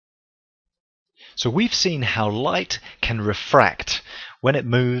So we've seen how light can refract when it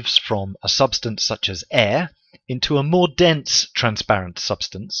moves from a substance such as air into a more dense transparent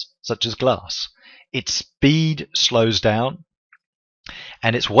substance such as glass. Its speed slows down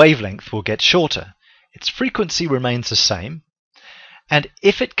and its wavelength will get shorter. Its frequency remains the same, and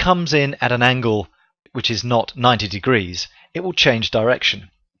if it comes in at an angle which is not 90 degrees, it will change direction.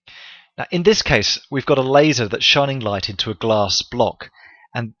 Now, in this case, we've got a laser that's shining light into a glass block,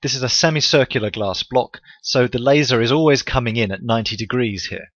 and this is a semicircular glass block, so the laser is always coming in at 90 degrees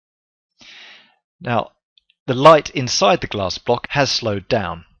here. Now, the light inside the glass block has slowed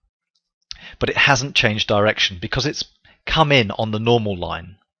down, but it hasn't changed direction because it's come in on the normal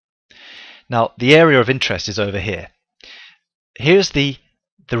line. Now, the area of interest is over here. Here's the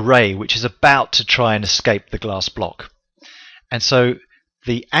ray which is about to try and escape the glass block. And so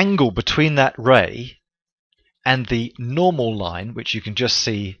the angle between that ray and the normal line, which you can just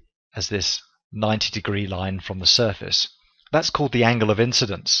see as this 90-degree line from the surface, that's called the angle of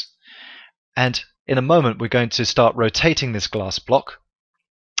incidence. And in a moment we're going to start rotating this glass block,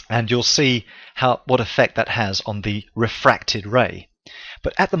 and you'll see what effect that has on the refracted ray.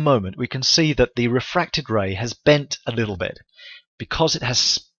 But at the moment we can see that the refracted ray has bent a little bit. Because it has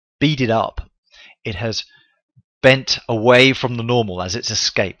speeded up, it has bent away from the normal as it's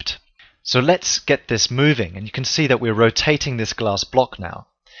escaped. So let's get this moving, and you can see that we're rotating this glass block now,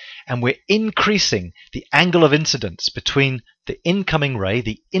 and we're increasing the angle of incidence between the incoming ray,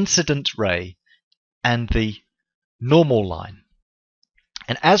 the incident ray, and the normal line.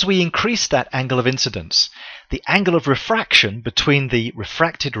 And as we increase that angle of incidence, the angle of refraction between the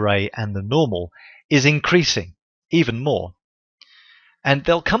refracted ray and the normal is increasing even more. And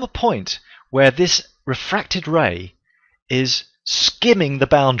there'll come a point where this refracted ray is skimming the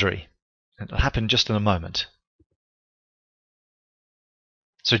boundary. It'll happen just in a moment.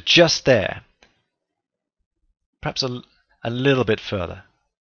 So just there, perhaps a little bit further.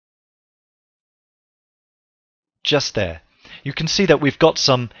 Just there. You can see that we've got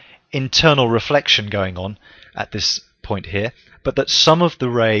some internal reflection going on at this point here, but that some of the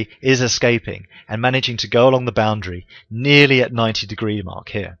ray is escaping and managing to go along the boundary nearly at 90-degree mark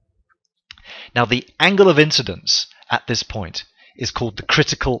here. Now, the angle of incidence at this point is called the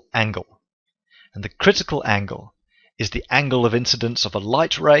critical angle. And the critical angle is the angle of incidence of a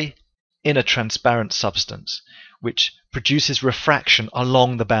light ray in a transparent substance, which produces refraction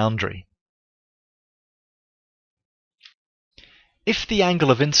along the boundary. If the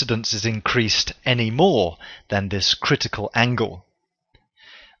angle of incidence is increased any more than this critical angle,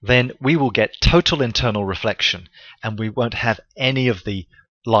 then we will get total internal reflection, and we won't have any of the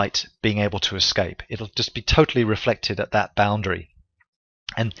light being able to escape. It'll just be totally reflected at that boundary.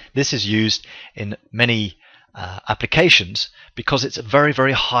 And this is used in many applications because it's a very,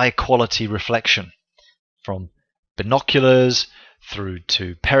 very high quality reflection, from binoculars through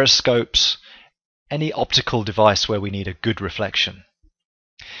to periscopes, any optical device where we need a good reflection.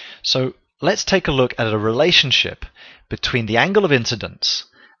 So let's take a look at a relationship between the angle of incidence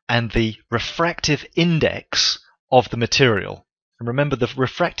and the refractive index of the material. And remember, the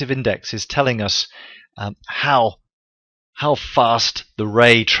refractive index is telling us how fast the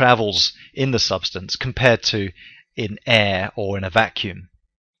ray travels in the substance compared to in air or in a vacuum.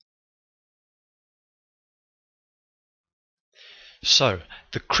 So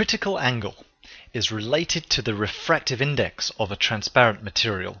the critical angle is related to the refractive index of a transparent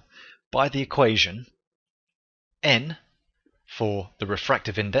material by the equation n for the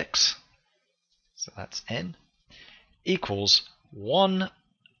refractive index, so that's n, equals 1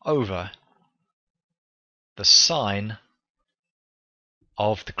 over the sine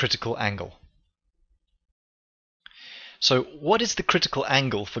of the critical angle. So what is the critical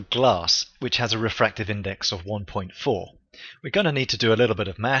angle for glass, which has a refractive index of 1.4? We're going to need to do a little bit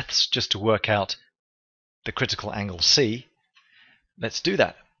of maths just to work out the critical angle C. Let's do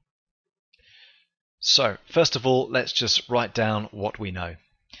that. So first of all, let's just write down what we know.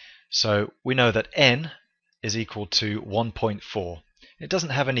 So we know that n is equal to 1.4. It doesn't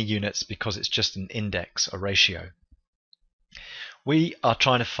have any units because it's just an index, a ratio. We are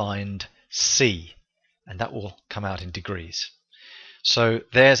trying to find C, and that will come out in degrees. So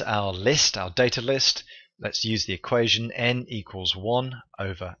there's our list, our data list. Let's use the equation n equals 1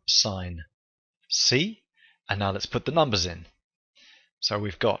 over sine C, and now let's put the numbers in. So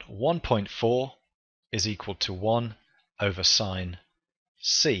we've got 1.4 is equal to 1 over sine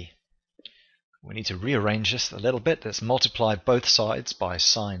C. We need to rearrange this a little bit. Let's multiply both sides by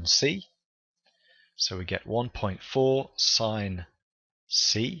sine C. So we get 1.4 sine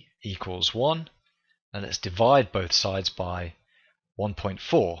C equals 1. Now let's divide both sides by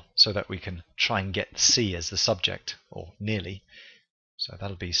 1.4 so that we can try and get C as the subject, or nearly. So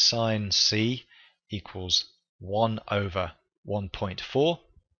that'll be sine C equals 1 over 1.4.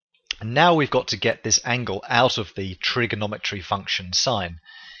 And now we've got to get this angle out of the trigonometry function sine.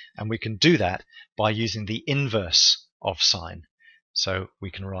 And we can do that by using the inverse of sine. So we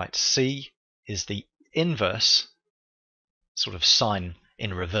can write C is the inverse, sort of sine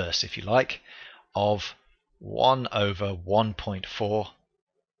in reverse if you like, of 1 over 1.4,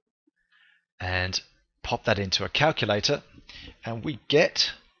 and pop that into a calculator, and we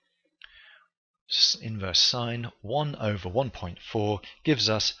get inverse sine 1 over 1.4 gives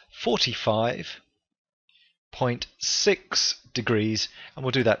us 45.6 degrees, and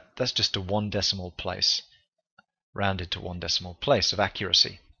we'll do that, that's just a 1 decimal place, rounded to 1 decimal place of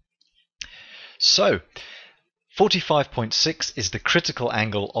accuracy. So 45.6 is the critical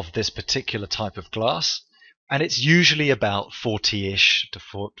angle of this particular type of glass, and it's usually about 40-ish to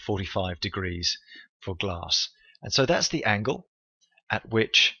 45 degrees for glass. And so that's the angle at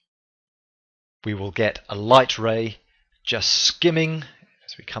which we will get a light ray just skimming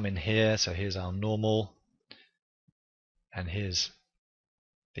as we come in here. So here's our normal, and here's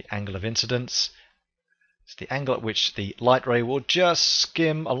the angle of incidence. It's the angle at which the light ray will just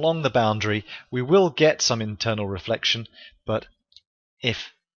skim along the boundary. We will get some internal reflection, but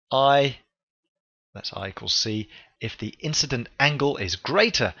if that's I equals C, if the incident angle is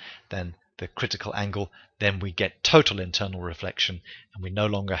greater than the critical angle, then we get total internal reflection, and we no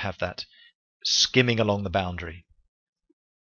longer have that skimming along the boundary.